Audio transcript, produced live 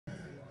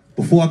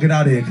Before I get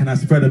out of here, can I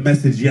spread a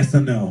message, yes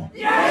or no?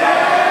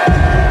 Yeah!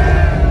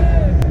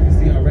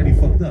 See, I already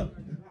fucked up.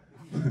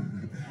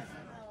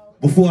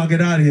 Before I get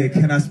out of here,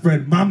 can I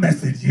spread my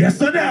message,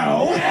 yes or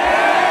no?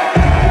 Yeah!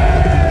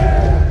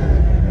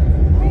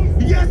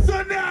 Yes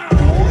or no?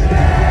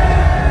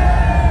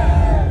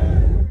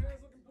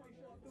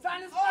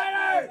 Silent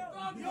Spider!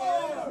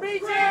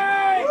 Meechy!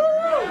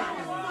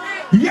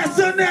 Yes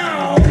or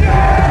no?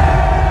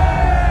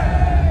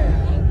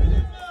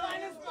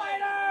 Silent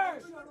Spider!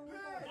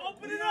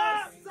 Open it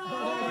up!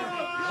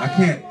 I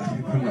can't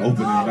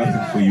open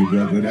nothing for you,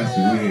 brother. That's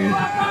weird.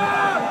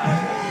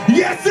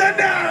 Yes or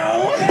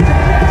no?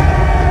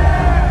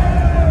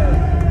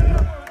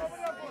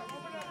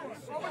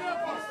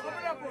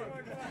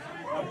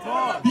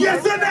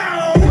 Yes or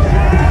no?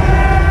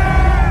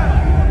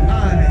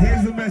 Alright,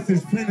 here's the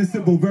message. Plain and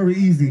simple, very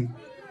easy.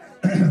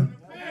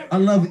 I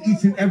love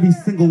each and every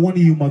single one of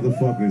you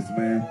motherfuckers,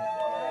 man.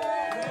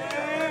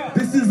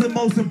 This is the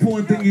most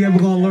important thing you're ever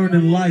gonna learn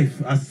in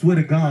life. I swear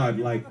to God,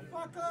 like,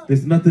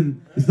 there's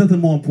nothing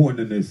more important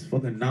than this.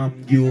 Fucking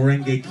Nam Gyu,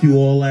 Renge Q,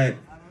 all that.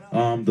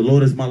 The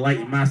Lord is my light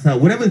and my side.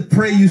 Whatever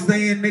prayer you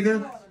saying,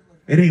 nigga,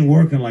 it ain't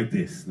working like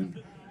this.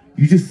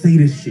 You just say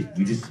this shit.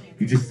 You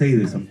just say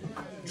this.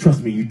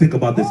 Trust me, you think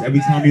about this every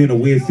time you're in a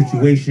weird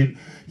situation.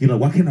 You're like,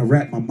 why can't I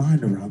wrap my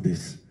mind around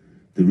this?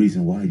 The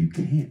reason why you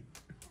can't.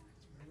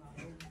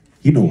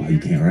 You know why you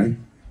can't, right?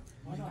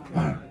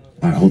 All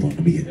right, hold on.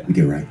 Let me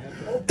get right.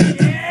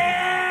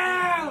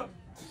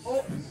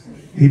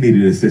 He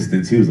needed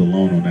assistance. He was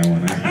alone on that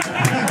one.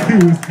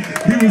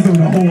 he was on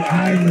the whole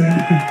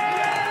island.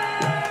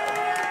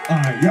 All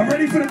right, y'all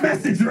ready for the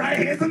message, right?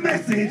 Here's the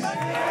message.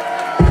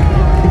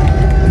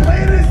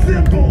 Plain and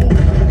simple.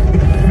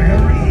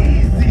 Very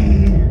easy.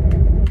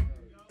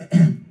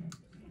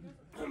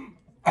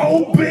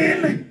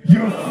 Open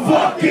your